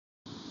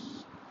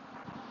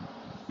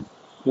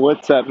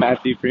What's up,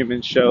 Matthew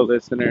Freeman Show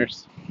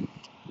listeners?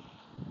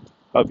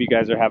 Hope you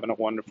guys are having a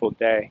wonderful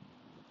day.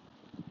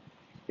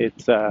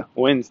 It's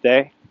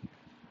Wednesday,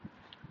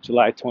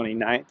 July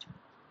 29th.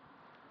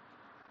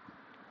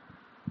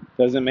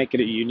 Doesn't make it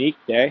a unique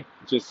day,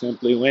 just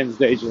simply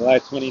Wednesday, July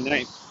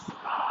 29th.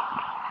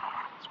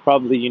 It's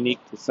probably unique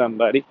to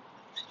somebody.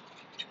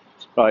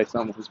 It's probably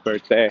someone's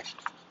birthday,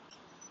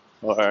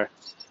 or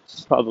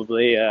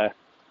probably a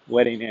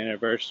wedding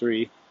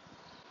anniversary,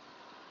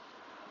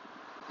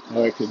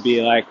 or it could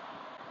be like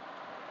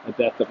a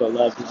death of a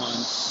loved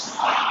one,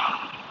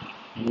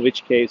 in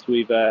which case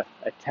we've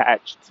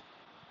attached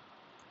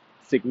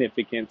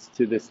significance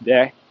to this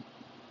day.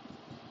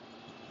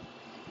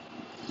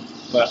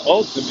 But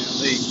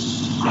ultimately,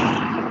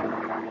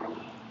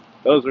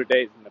 those were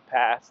days in the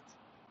past.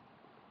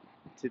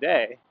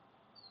 Today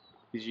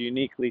is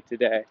uniquely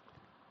today,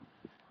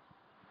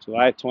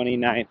 July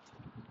 29th,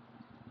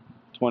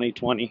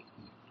 2020,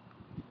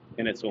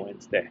 and it's a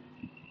Wednesday.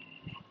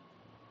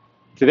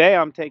 Today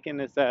I'm taking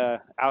this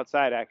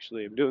outside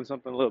actually. I'm doing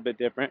something a little bit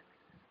different.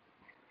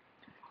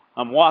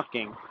 I'm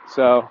walking,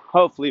 so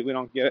hopefully we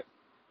don't get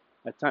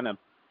a ton of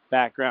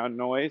background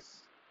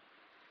noise,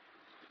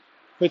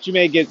 but you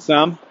may get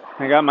some.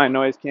 I got my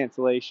noise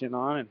cancellation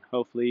on, and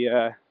hopefully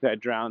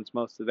that drowns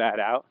most of that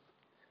out.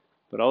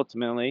 But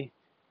ultimately,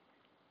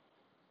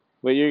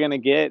 what you're going to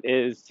get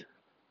is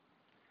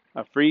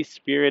a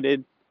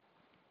free-spirited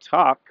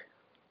talk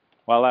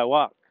while I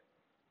walk.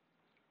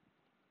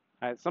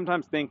 I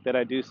sometimes think that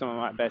I do some of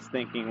my best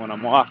thinking when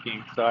I'm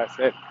walking, so I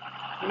said,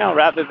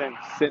 rather than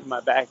sit in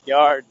my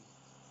backyard and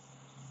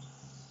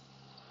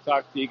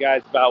talk to you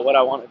guys about what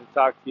I wanted to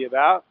talk to you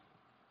about,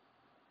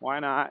 why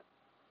not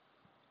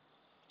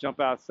jump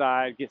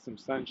outside, get some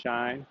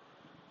sunshine,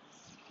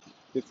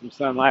 get some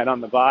sunlight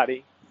on the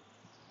body,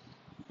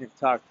 and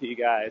talk to you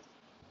guys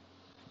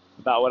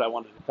about what I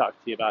wanted to talk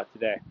to you about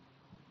today.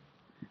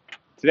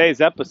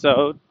 Today's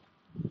episode,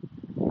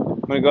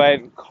 I'm going to go ahead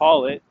and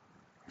call it,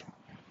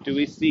 Do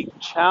We Seek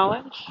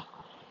Challenge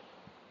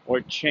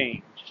or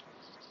Change?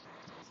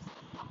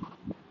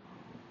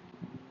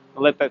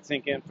 I'll let that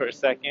sink in for a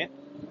second.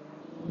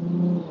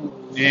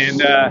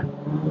 And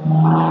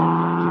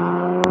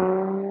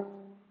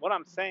what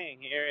I'm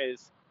saying here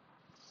is,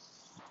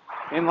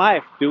 in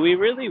life, do we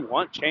really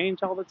want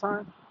change all the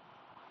time?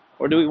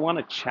 Or do we want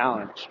a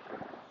challenge?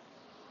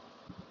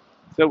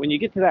 So when you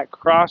get to that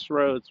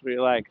crossroads where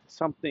you're like,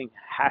 something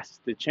has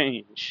to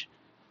change,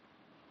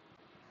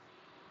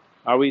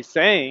 are we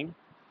saying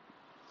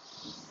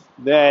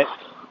that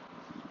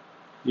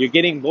you're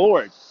getting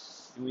bored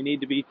and we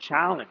need to be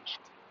challenged?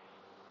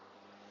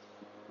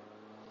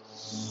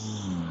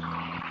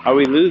 Are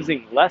we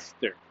losing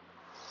luster?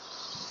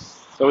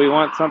 So we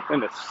want something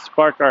to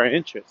spark our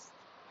interest.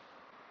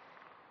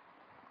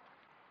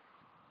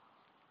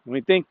 And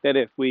we think that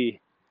if we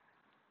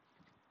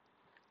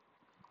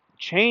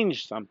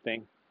change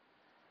something,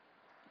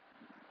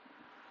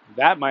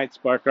 that might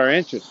spark our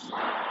interest.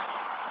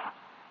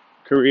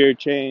 Career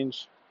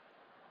change,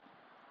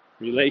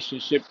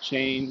 relationship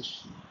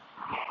change,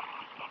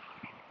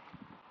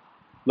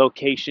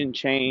 location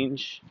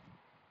change,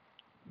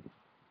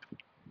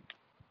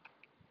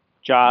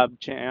 job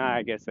change.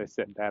 I guess I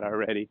said that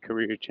already,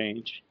 career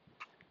change.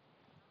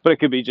 But it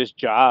could be just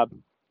job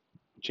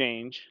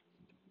change.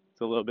 It's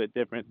a little bit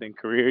different than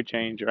career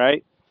change,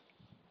 right?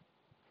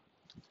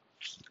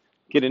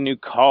 Get a new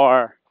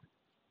car,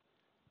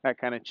 that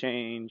kind of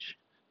change.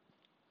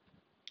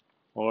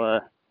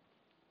 Or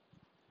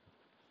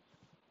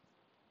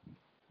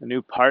a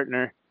new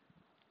partner,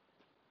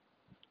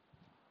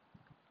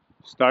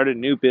 start a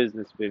new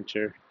business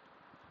venture,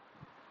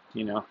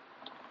 you know.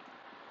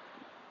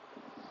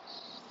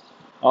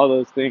 All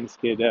those things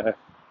could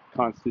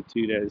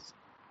constitute as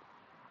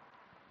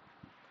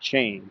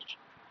change.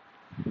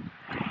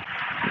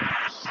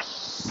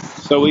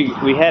 So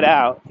we head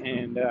out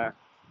and,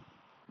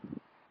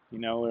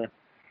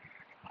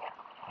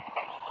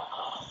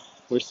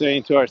 we're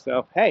saying to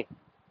ourselves, hey,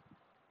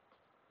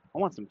 I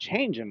want some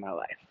change in my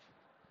life.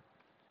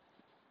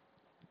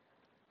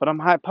 But I'm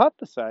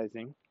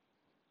hypothesizing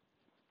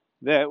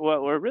that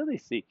what we're really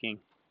seeking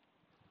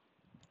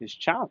is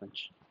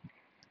challenge.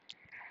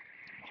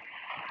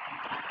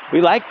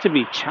 We like to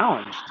be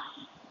challenged.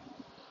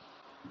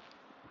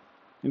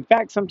 In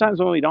fact, sometimes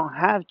when we don't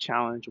have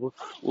challenge,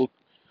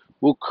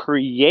 we'll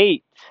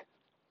create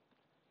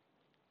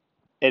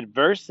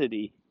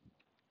adversity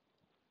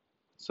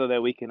so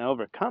that we can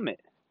overcome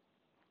it.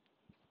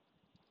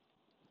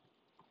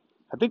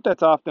 I think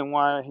that's often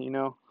why,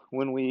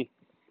 when we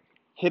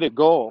hit a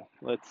goal,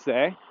 let's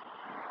say,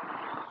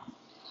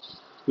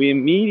 we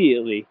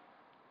immediately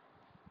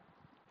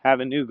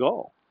have a new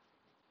goal.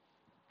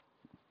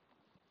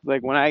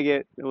 Like when I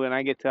get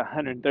to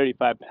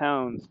 135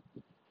 pounds,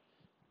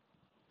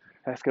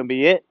 that's gonna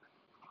be it.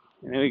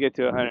 And then we get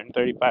to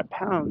 135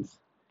 pounds,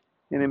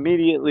 and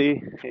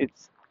immediately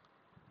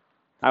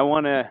I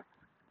want to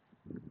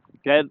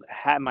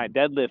have my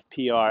deadlift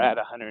PR at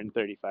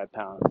 135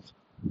 pounds,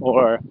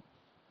 or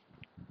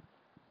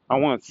I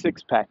want a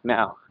six pack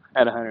now.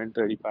 at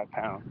 135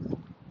 pounds,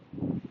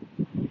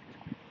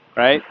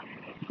 right?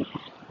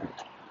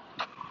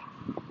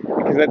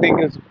 Because I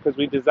think it's because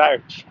we desire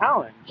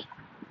challenge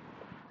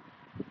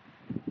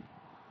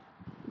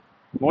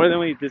more than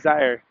we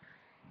desire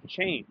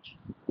change.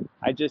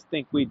 I just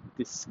think we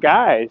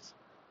disguise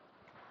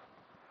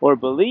or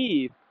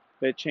believe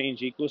that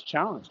change equals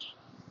challenge.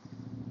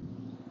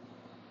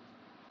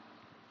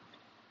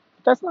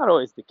 But that's not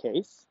always the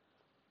case.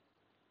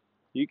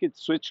 You could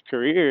switch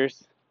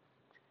careers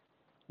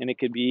and it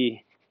could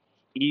be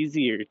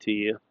easier to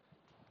you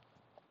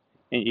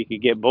and you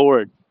could get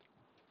bored.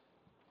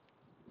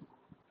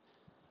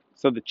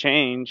 So the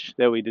change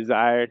that we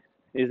desired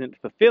isn't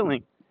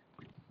fulfilling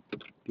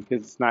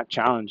because it's not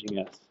challenging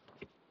us.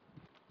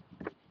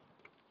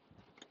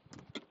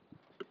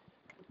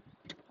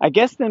 I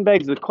guess then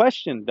begs the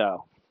question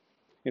though,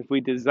 if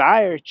we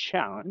desire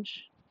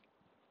challenge,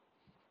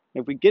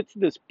 if we get to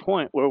this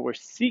point where we're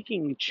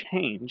seeking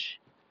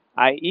change,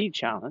 i.e.,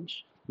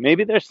 challenge,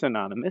 maybe they're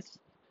synonymous,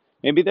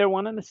 maybe they're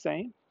one and the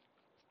same.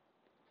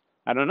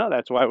 I don't know.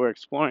 That's why we're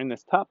exploring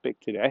this topic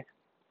today.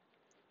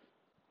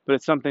 But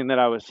it's something that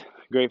I was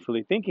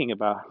gratefully thinking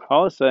about.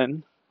 All of a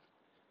sudden,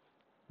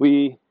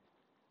 we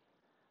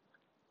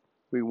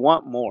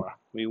want more.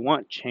 We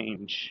want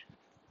change.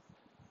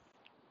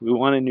 We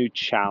want a new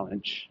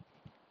challenge.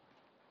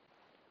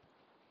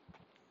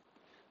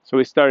 So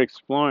we start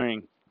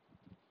exploring,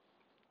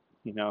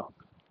 if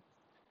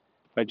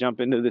I jump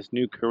into this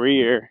new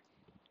career,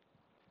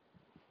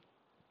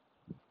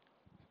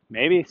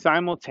 maybe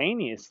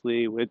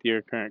simultaneously with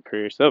your current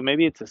career. So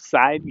maybe it's a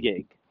side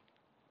gig.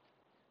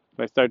 If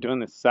I start doing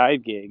this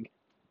side gig,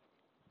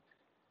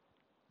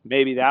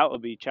 maybe that will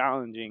be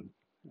challenging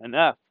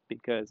enough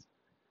because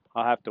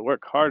I'll have to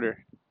work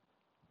harder.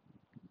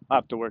 I'll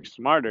have to work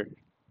smarter.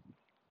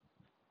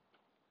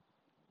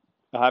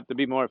 I'll have to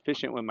be more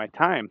efficient with my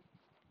time.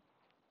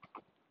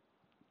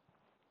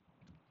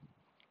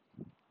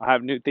 I'll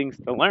have new things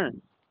to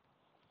learn.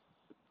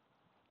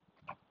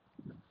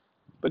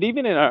 But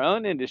even in our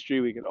own industry,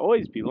 we could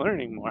always be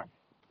learning more.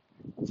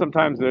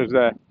 Sometimes there's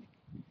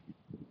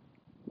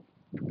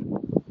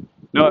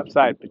no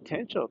upside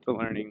potential to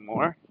learning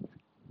more.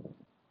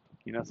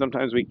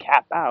 Sometimes we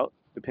cap out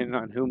depending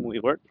on whom we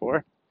work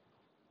for.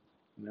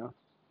 You know,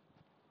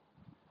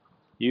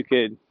 you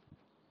could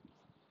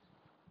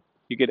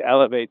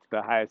elevate to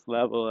the highest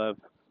level of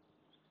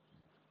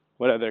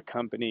what other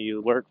company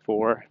you work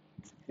for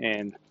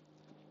and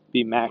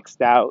be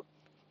maxed out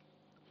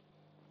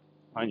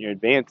on your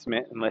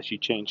advancement unless you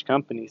change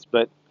companies.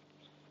 But,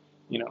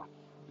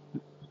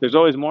 there's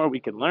always more we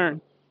could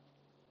learn.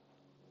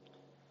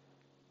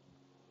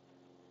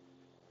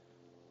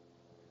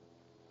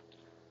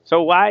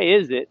 So why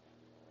is it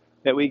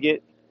that we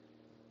get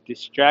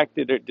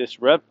distracted or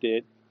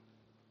disrupted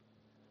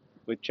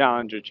with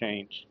challenge or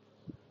change?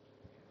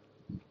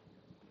 I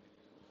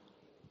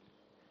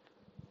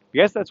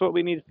guess that's what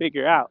we need to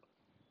figure out.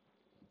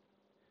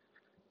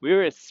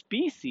 We're a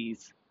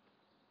species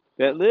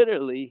that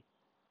literally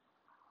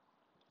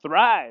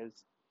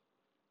thrives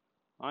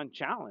on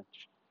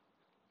challenge.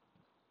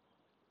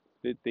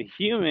 The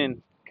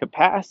human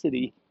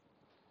capacity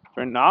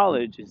for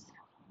knowledge is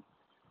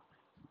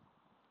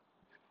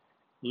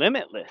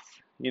limitless.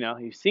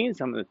 You've seen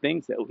some of the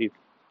things that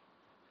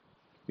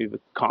we've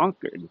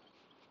conquered,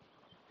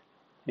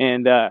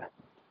 and I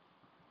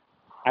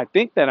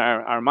think that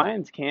our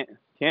minds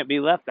can't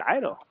be left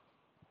idle.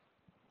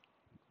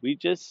 We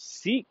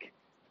just seek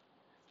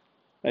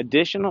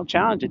additional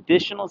challenge,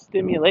 additional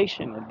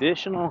stimulation,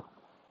 additional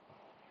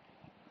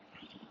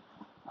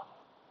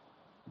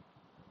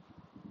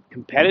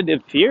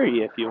competitive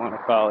fury, if you want to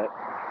call it.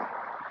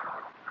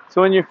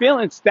 So when you're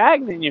feeling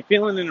stagnant, you're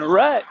feeling in a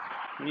rut,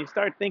 and you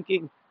start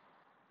thinking,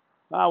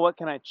 "Oh, what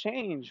can I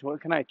change? What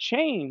can I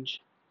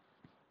change?"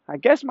 I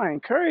guess my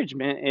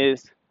encouragement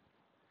is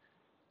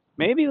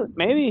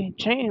maybe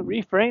change,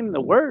 reframe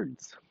the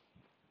words.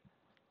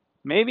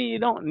 Maybe you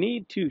don't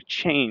need to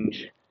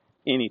change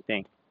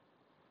anything.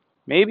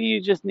 Maybe you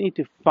just need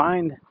to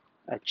find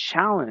a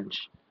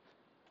challenge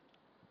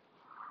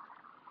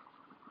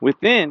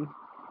within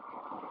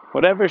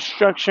whatever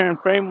structure and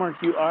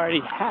framework you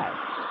already have.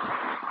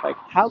 Like,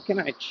 how can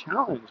I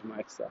challenge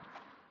myself?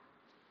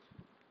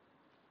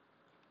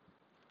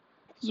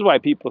 This is why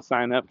people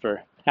sign up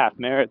for half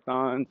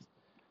marathons,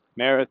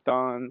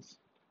 marathons.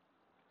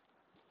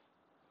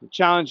 The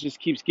challenge just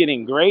keeps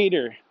getting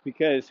greater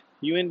because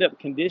you end up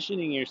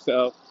conditioning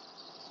yourself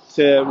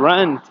to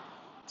run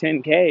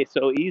 10K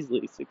so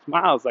easily. 6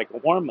 miles like a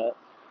warm up,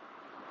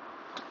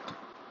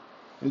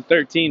 and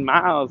 13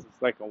 miles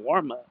is like a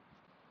warm up.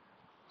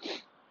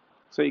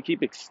 So you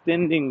keep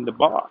extending the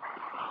bar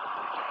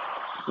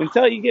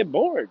until you get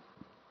bored.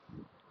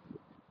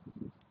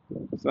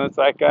 So it's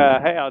like,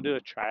 hey, I'll do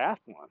a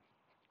triathlon.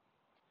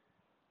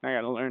 I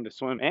got to learn to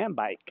swim and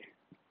bike.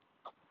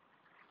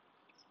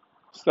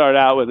 Start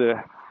out with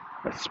a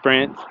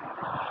sprint,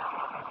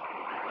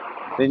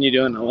 then you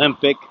do an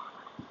Olympic,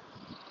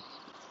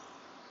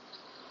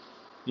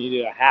 you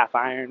do a half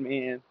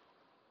Ironman,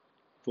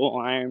 full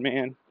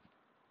Ironman.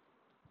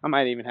 I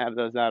might even have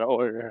those out of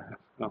order.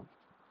 No,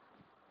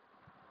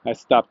 I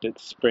stopped at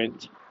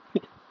Sprint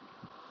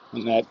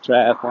in that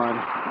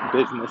triathlon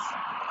business.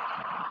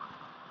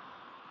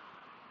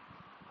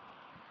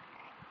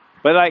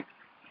 But like,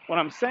 what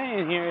I'm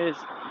saying here is,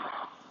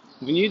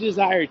 when you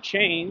desire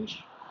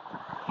change,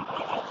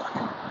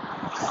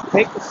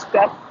 take a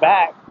step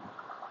back,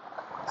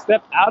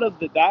 step out of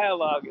the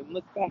dialogue and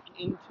look back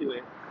into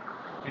it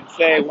and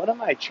say, what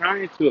am I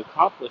trying to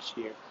accomplish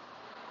here?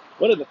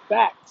 What are the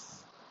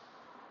facts?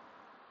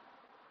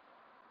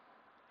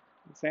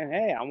 And saying,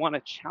 hey, I want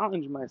to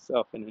challenge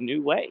myself in a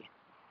new way.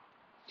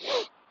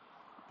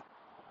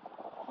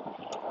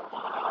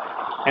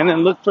 And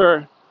then look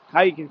for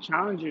how you can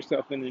challenge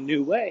yourself in a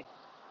new way.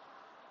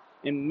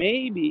 And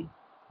maybe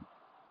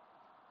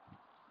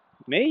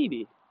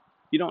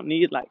you don't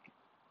need like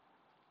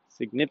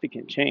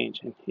significant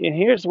change. And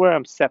here's where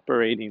I'm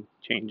separating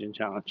change and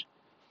challenge.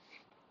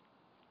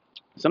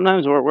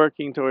 Sometimes we're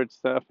working towards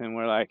stuff and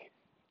we're like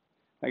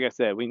I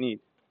said, I need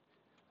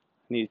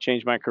to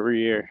change my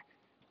career.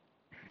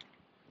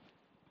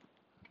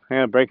 I'm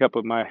gonna break up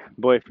with my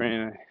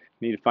boyfriend. I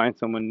need to find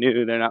someone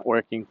new. They're not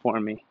working for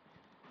me.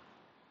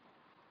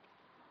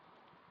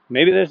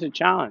 Maybe there's a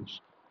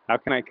challenge. How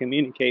can I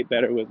communicate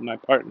better with my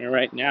partner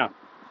right now?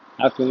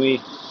 How can we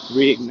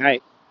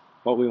reignite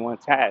what we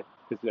once had?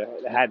 Because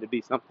there had to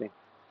be something.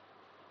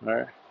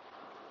 Or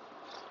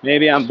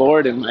maybe I'm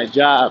bored in my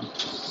job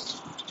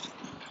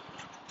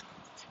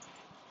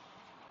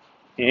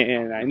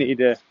and I need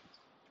to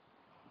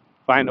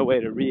find a way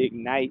to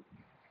reignite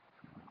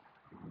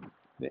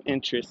the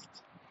interest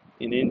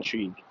and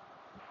intrigue.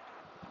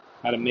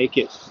 How to make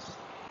it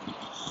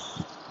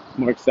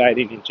more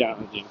exciting and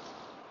challenging.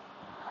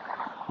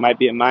 Might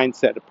be a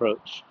mindset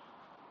approach.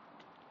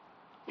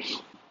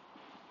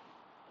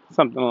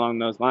 Something along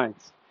those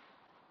lines.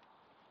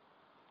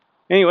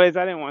 Anyways,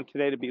 I didn't want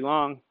today to be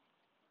long.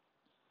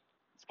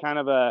 It's kind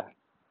of a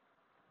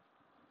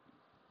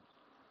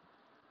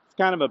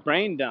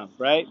brain dump,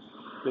 right?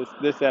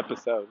 This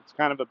episode. It's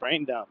kind of a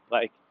brain dump.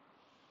 Like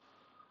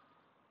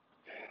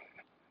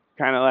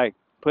kind of like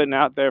putting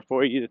out there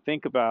for you to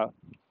think about,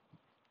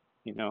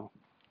 you know,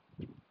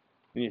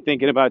 when you're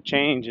thinking about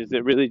change, is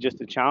it really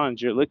just a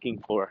challenge you're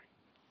looking for?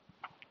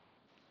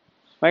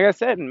 Like I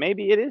said,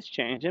 maybe it is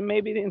change, and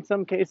maybe in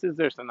some cases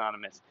they're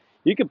synonymous.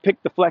 You could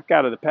pick the fleck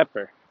out of the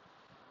pepper.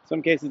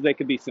 Some cases they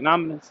could be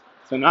synonymous.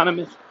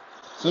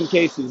 Some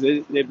cases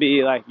it'd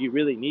be like you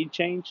really need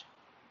change.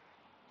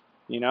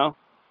 You know,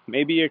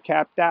 maybe you're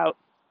capped out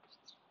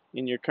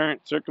in your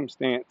current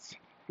circumstance,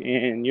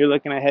 and you're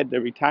looking ahead to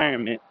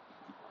retirement,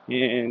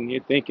 and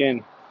you're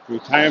thinking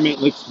retirement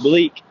looks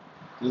bleak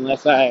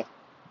unless I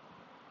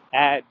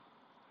add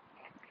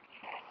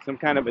some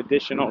kind of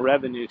additional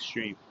revenue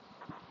stream.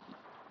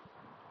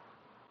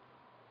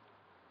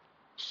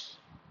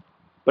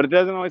 But it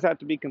doesn't always have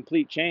to be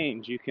complete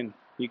change. You can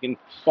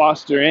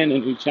foster in a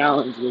new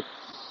challenge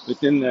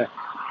within the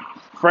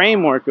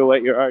framework of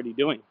what you're already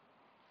doing.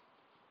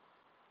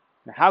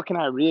 Now, how can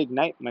I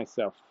reignite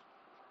myself?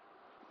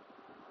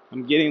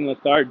 I'm getting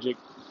lethargic.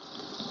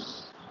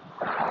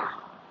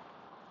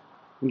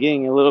 I'm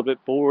getting a little bit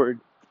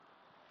bored.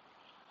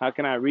 How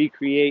can I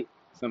recreate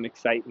some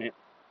excitement?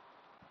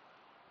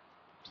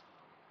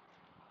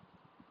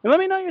 And let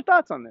me know your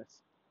thoughts on this.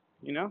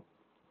 You know,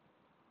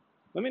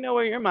 let me know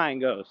where your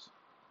mind goes.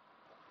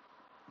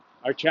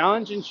 Are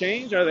challenge and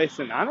change, are they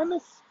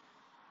synonymous?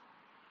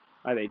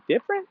 Are they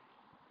different?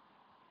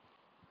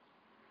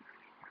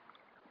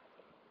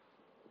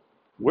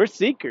 We're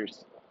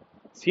seekers.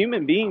 As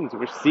human beings,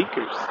 we're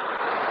seekers.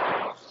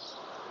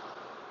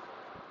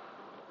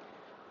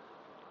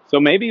 So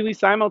maybe we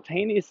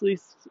simultaneously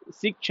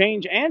seek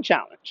change and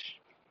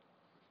challenge.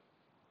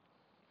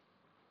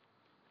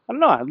 I don't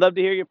know. I'd love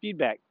to hear your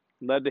feedback.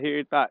 I'd love to hear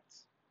your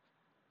thoughts.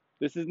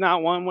 This is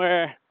not one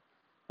where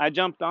I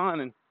jumped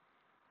on and,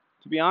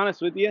 to be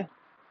honest with you,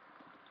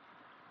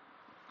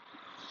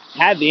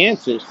 had the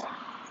answers.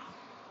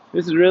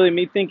 This is really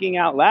me thinking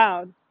out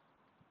loud,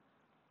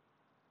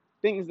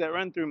 things that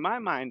run through my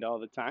mind all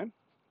the time,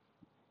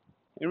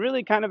 and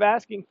really kind of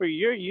asking for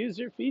your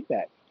user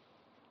feedback.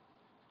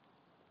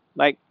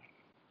 Like,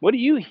 what do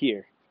you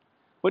hear?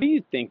 What are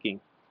you thinking?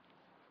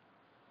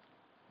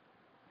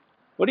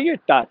 What are your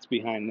thoughts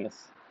behind this?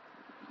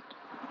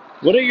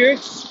 What are your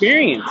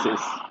experiences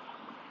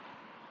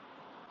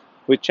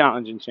with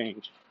challenge and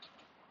change?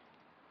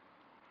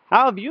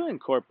 How have you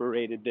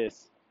incorporated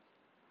this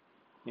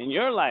in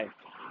your life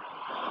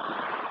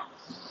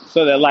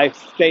so that life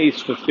stays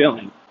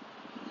fulfilling?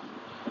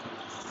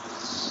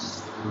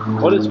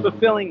 What does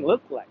fulfilling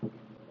look like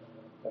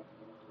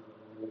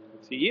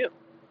to you?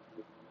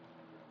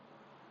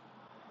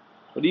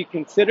 What do you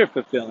consider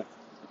fulfilling?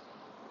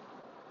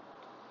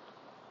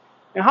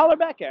 And holler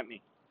back at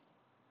me.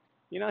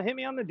 You know, hit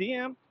me on the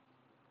DM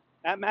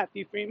at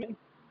Matthew Freeman,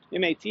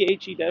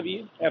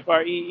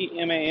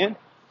 MathewFreeman,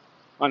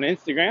 on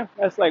Instagram.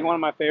 That's like one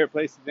of my favorite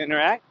places to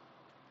interact.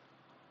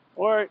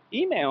 Or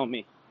email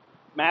me,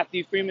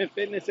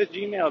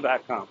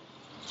 MatthewFreemanFitness@gmail.com.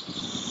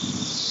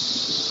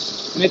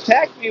 And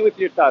attack me with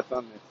your thoughts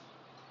on this.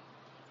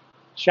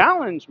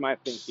 Challenge my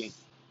thinking.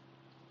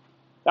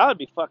 That would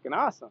be fucking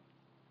awesome.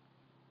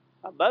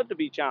 I'd love to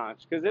be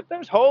challenged because if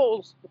there's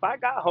holes, if I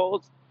got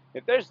holes,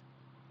 if there's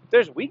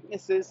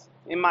weaknesses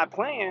in my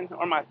plan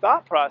or my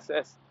thought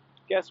process,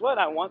 guess what?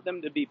 I want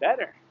them to be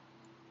better.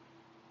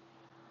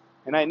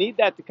 And I need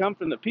that to come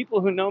from the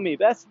people who know me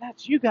best, and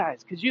that's you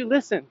guys, because you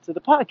listen to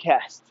the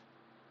podcast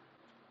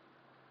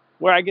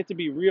where I get to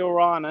be real,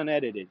 raw, and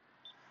unedited.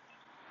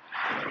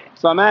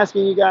 So I'm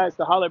asking you guys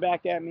to holler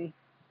back at me.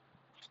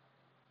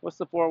 What's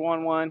the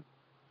 411?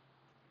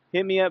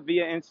 Hit me up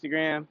via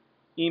Instagram,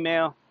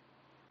 email.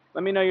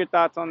 Let me know your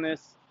thoughts on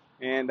this,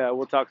 and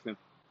we'll talk soon.